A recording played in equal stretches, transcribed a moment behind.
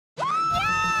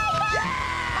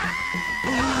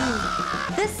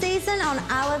This season on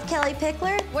I Love Kellie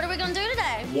Pickler, What are we gonna do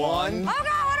today? 1, Oh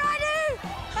God, what do I do?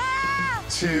 Ah!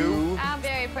 2, I'm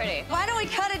very pretty. Why don't we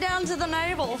cut it down to the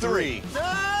navel? 3. Ooh,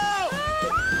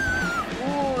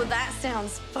 that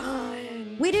sounds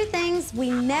fun. we do things we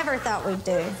never thought we'd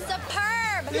do.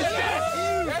 Superb!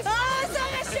 Oh, so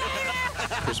much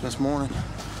sugar! Christmas morning,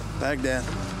 Baghdad.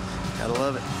 Gotta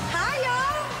love it. Hi,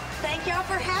 y'all. Thank y'all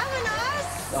for having us.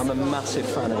 I'm a massive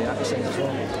fan of the accent as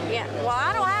well. Yeah, well,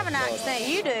 I don't have an accent.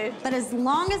 You do. But as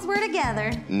long as we're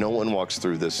together, No one walks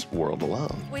through this world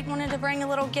alone. We wanted to bring a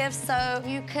little gift so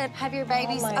you could have your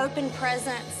babies open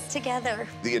presents together.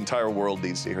 The entire world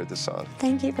needs to hear this song.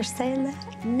 thank you for saying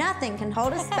that. Nothing can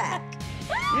hold us back.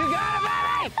 You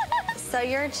got it, baby! So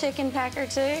you're a chicken pecker,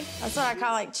 too? That's what I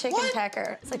call, like, chicken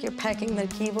pecker. It's like you're pecking the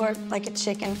keyboard like a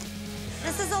chicken.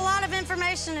 This is a lot of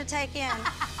information to take in.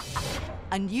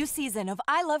 A new season of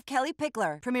I Love Kellie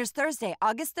Pickler premieres Thursday,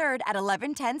 August 3rd at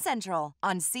 11:10 Central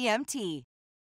on CMT.